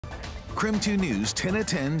KREM 2 News 10 at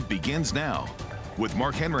 10 begins now with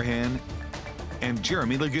Mark Hanrahan and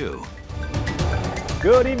Jeremy Legoo.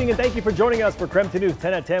 Good evening and thank you for joining us for KREM 2 News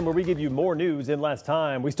 10 at 10, where we give you more news in less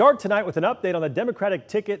time. We start tonight with an update on the Democratic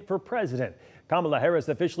ticket for president. Kamala Harris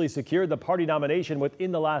officially secured the party nomination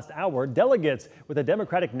within the last hour. Delegates with the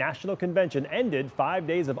Democratic National Convention ended 5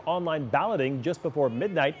 days of online balloting just before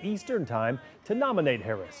midnight Eastern time to nominate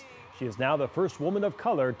Harris. She is now the first woman of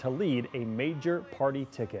color to lead a major party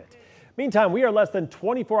ticket. Meantime, we are less than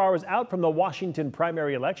 24 hours out from the Washington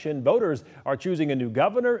primary election. Voters are choosing a new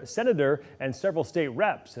governor, senator, and several state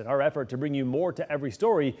reps. In our effort to bring you more to every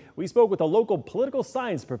story, we spoke with a local political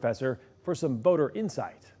science professor for some voter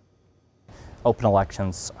insight. Open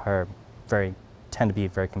elections tend to be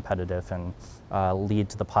very competitive and lead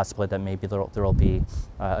to the possibility that maybe there will be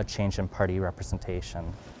a change in party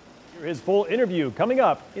representation. Here is full interview coming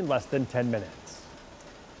up in less than 10 minutes.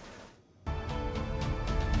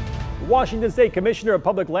 Washington State Commissioner of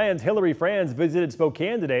Public Lands Hillary Franz visited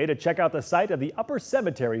Spokane today to check out the site of the Upper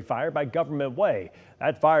Cemetery fire by Government Way.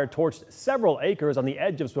 That fire torched several acres on the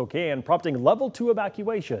edge of Spokane, prompting level 2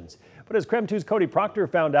 evacuations. But as KREM 2's Cody Proctor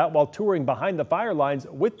found out while touring behind the fire lines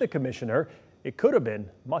with the commissioner, it could have been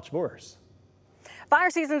much worse. Fire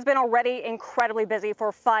season's been already incredibly busy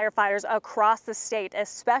for firefighters across the state,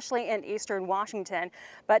 especially in eastern Washington.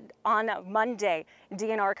 But on Monday,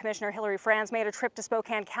 DNR Commissioner Hillary Franz made a trip to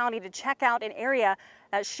Spokane County to check out an area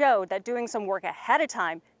that showed that doing some work ahead of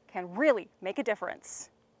time can really make a difference.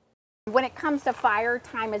 When it comes to fire,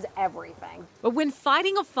 time is everything. But when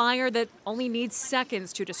fighting a fire that only needs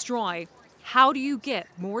seconds to destroy, how do you get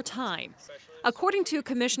more time? According to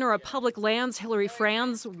Commissioner of Public Lands Hillary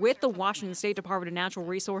Franz with the Washington State Department of Natural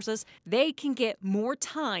Resources, they can get more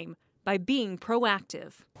time by being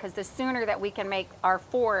proactive. Because the sooner that we can make our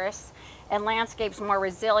forests and landscapes more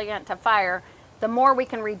resilient to fire, the more we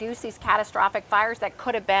can reduce these catastrophic fires that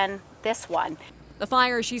could have been this one. The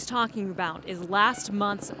fire she's talking about is last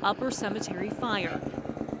month's Upper Cemetery fire.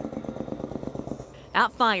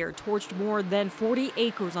 That fire torched more than 40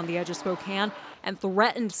 acres on the edge of Spokane and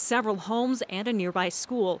threatened several homes and a nearby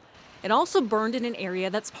school. It also burned in an area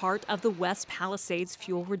that's part of the West Palisades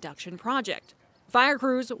Fuel Reduction Project. Fire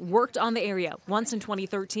crews worked on the area once in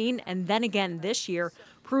 2013 and then again this year,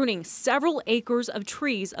 pruning several acres of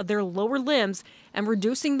trees of their lower limbs and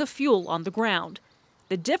reducing the fuel on the ground.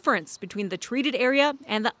 The difference between the treated area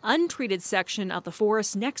and the untreated section of the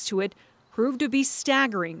forest next to it proved to be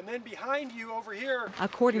staggering. And then behind you over here,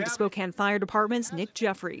 according to Spokane Fire Department's Nick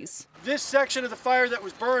Jeffries. This section of the fire that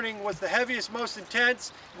was burning was the heaviest, most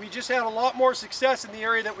intense. We just had a lot more success in the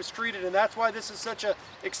area that was treated, and that's why this is such an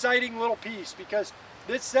exciting little piece, because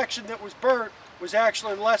this section that was burnt was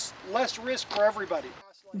actually less risk for everybody.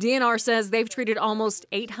 DNR says they've treated almost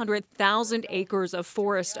 800,000 acres of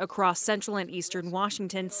forest across central and eastern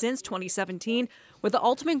Washington since 2017, with the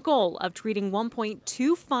ultimate goal of treating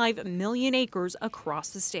 1.25 million acres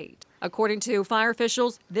across the state. According to fire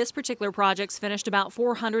officials, this particular project's finished about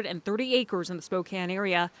 430 acres in the Spokane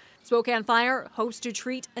area. Spokane Fire hopes to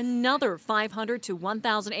treat another 500 to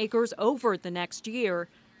 1,000 acres over the next year.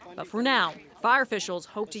 But for now, fire officials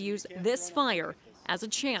hope to use this fire as a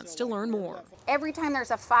chance to learn more. Every time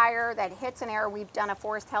there's a fire that hits an area we've done a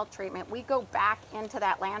forest health treatment, we go back into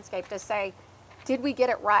that landscape to say, did we get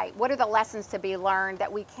it right? What are the lessons to be learned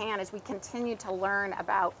that we can as we continue to learn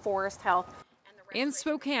about forest health? In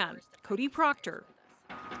Spokane, Cody Proctor.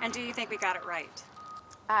 And do you think we got it right?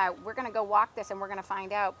 We're going to go walk this and we're going to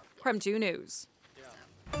find out. KREM 2 News.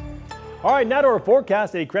 All right, now to our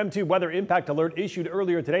forecast. A KREM 2 weather impact alert issued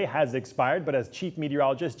earlier today has expired, but as Chief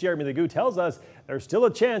Meteorologist Jeremy Legoo tells us, there's still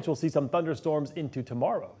a chance we'll see some thunderstorms into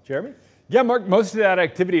tomorrow. Jeremy? Yeah, Mark, most of that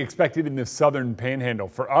activity expected in the southern panhandle.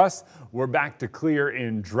 For us, we're back to clear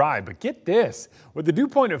and dry. But get this, with the dew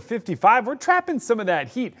point of 55, we're trapping some of that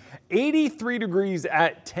heat. 83 degrees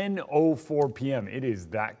at 10:04 p.m. It is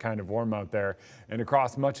that kind of warm out there. And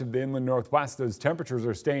across much of the inland northwest, those temperatures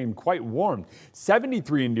are staying quite warm.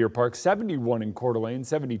 73 in Deer Park, 71 in Coeur d'Alene,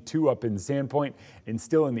 72 up in Sandpoint, and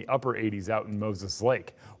still in the upper 80s out in Moses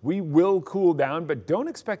Lake. We will cool down, but don't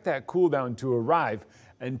expect that cool down to arrive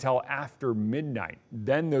until after midnight.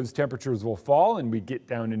 Then those temperatures will fall and we get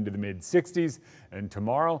down into the mid-60s. And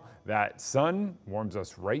tomorrow, that sun warms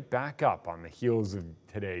us right back up on the heels of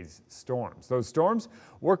today's storms. Those storms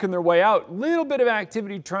working their way out. Little bit of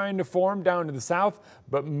activity trying to form down to the south,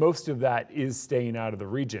 but most of that is staying out of the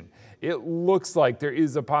region. It looks like there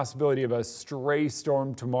is a possibility of a stray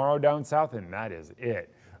storm tomorrow down south, and that is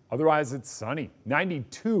it. Otherwise, it's sunny. 90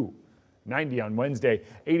 on Wednesday,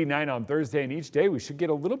 89 on Thursday, and each day we should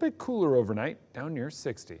get a little bit cooler overnight, down near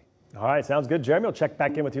 60. All right, sounds good, Jeremy. We'll check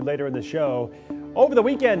back in with you later in the show. Over the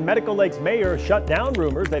weekend, Medical Lake's mayor shut down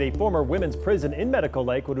rumors that a former women's prison in Medical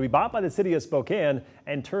Lake would be bought by the city of Spokane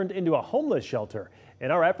and turned into a homeless shelter. In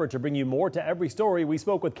our effort to bring you more to every story, we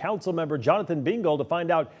spoke with council member Jonathan Bingle to find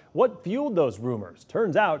out what fueled those rumors.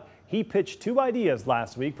 Turns out he pitched two ideas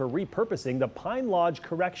last week for repurposing the Pine Lodge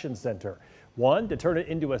Correction Center. One, to turn it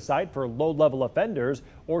into a site for low-level offenders,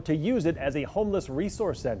 or to use it as a homeless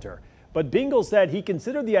resource center. But Bingle said he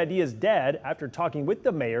considered the ideas dead after talking with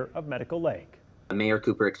the mayor of Medical Lake. Mayor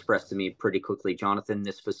Cooper expressed to me pretty quickly, Jonathan,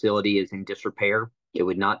 this facility is in disrepair. It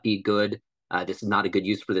would not be good. This is not a good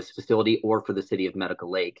use for this facility or for the city of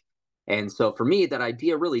Medical Lake. And so for me, that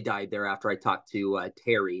idea really died there after I talked to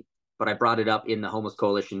Terry, but I brought it up in the Homeless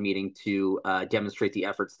Coalition meeting to demonstrate the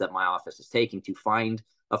efforts that my office is taking to find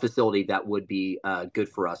a facility that would be good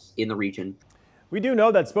for us in the region. We do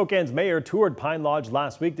know that Spokane's mayor toured Pine Lodge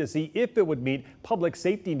last week to see if it would meet public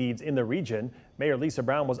safety needs in the region. Mayor Lisa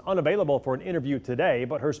Brown was unavailable for an interview today,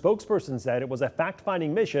 but her spokesperson said it was a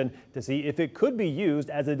fact-finding mission to see if it could be used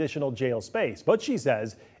as additional jail space. But she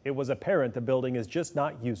says it was apparent the building is just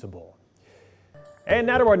not usable. And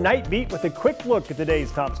now to our night beat with a quick look at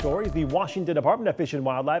today's top stories. The Washington Department of Fish and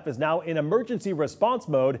Wildlife is now in emergency response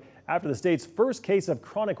mode after the state's first case of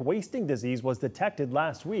chronic wasting disease was detected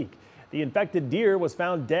last week. The infected deer was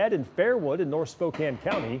found dead in Fairwood in North Spokane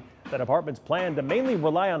County. The department's plan to mainly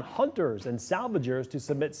rely on hunters and salvagers to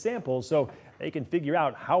submit samples so they can figure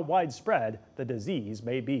out how widespread the disease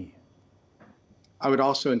may be. I would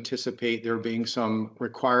also anticipate there being some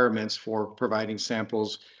requirements for providing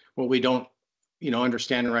samples. What we don't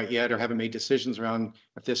understand right yet or haven't made decisions around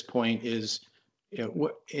at this point is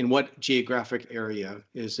in what geographic area.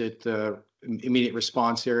 Is it the immediate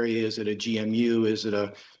response area? Is it a GMU? Is it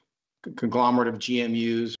a conglomerate of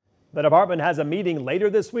GMUs? The department has a meeting later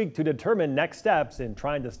this week to determine next steps in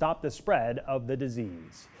trying to stop the spread of the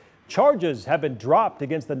disease. Charges have been dropped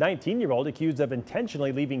against the 19-year-old accused of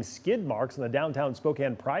intentionally leaving skid marks on the downtown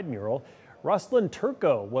Spokane Pride mural. Ruslan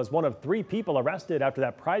Turco was one of 3 people arrested after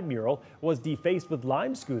that Pride mural was defaced with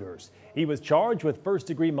lime scooters. He was charged with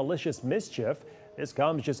first-degree malicious mischief. This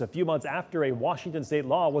comes just a few months after a Washington state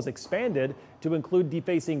law was expanded to include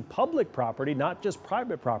defacing public property, not just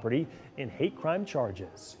private property, in hate crime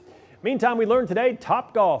charges. Meantime, we learned today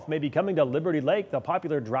Topgolf may be coming to Liberty Lake. The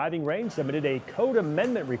popular driving range submitted a code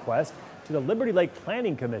amendment request to the Liberty Lake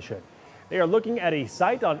Planning Commission. They are looking at a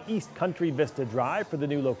site on East Country Vista Drive for the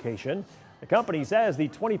new location. The company says the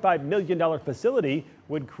 $25 million facility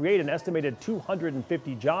would create an estimated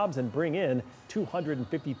 250 jobs and bring in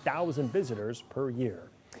 250,000 visitors per year.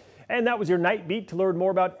 And that was your night beat. To learn more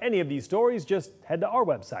about any of these stories, just head to our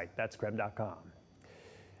website. That's KREM.com.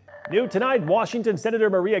 New tonight, Washington Senator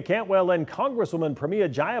Maria Cantwell and Congresswoman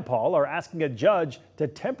Pramila Jayapal are asking a judge to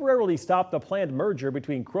temporarily stop the planned merger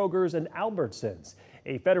between Kroger's and Albertsons.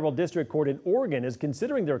 A federal district court in Oregon is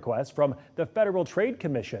considering the request from the Federal Trade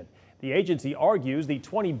Commission. The agency argues the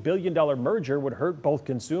 $20 billion merger would hurt both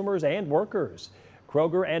consumers and workers.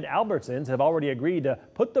 Kroger and Albertsons have already agreed to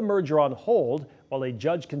put the merger on hold while a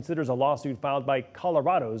judge considers a lawsuit filed by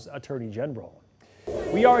Colorado's Attorney General.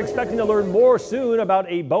 We are expecting to learn more soon about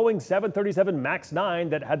a Boeing 737 MAX 9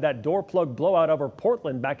 that had that door plug blowout over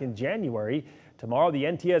Portland back in January. Tomorrow, the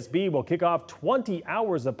NTSB will kick off 20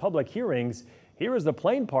 hours of public hearings. Here is the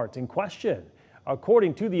plane part in question.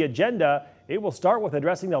 According to the agenda, it will start with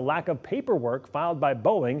addressing the lack of paperwork filed by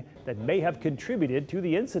Boeing that may have contributed to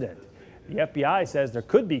the incident. The FBI says there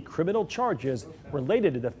could be criminal charges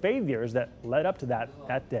related to the failures that led up to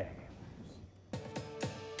that day.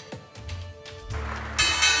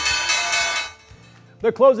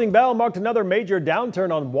 The closing bell marked another major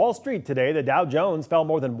downturn on Wall Street today. The Dow Jones fell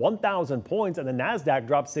more than 1,000 points and the Nasdaq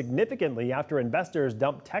dropped significantly after investors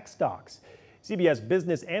dumped tech stocks. CBS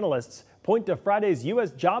business analysts point to Friday's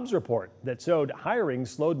U.S. jobs report that showed hiring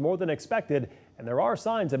slowed more than expected, and there are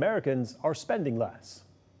signs Americans are spending less.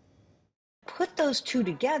 Put those two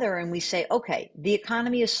together and we say, okay, the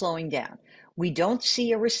economy is slowing down. We don't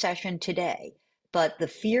see a recession today, but the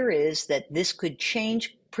fear is that this could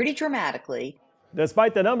change pretty dramatically.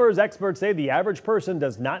 Despite the numbers, experts say the average person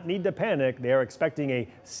does not need to panic. They are expecting a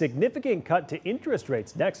significant cut to interest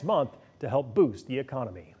rates next month to help boost the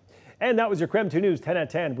economy. And that was your KREM 2 News 10 at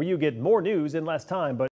 10, where you get more news in less time. But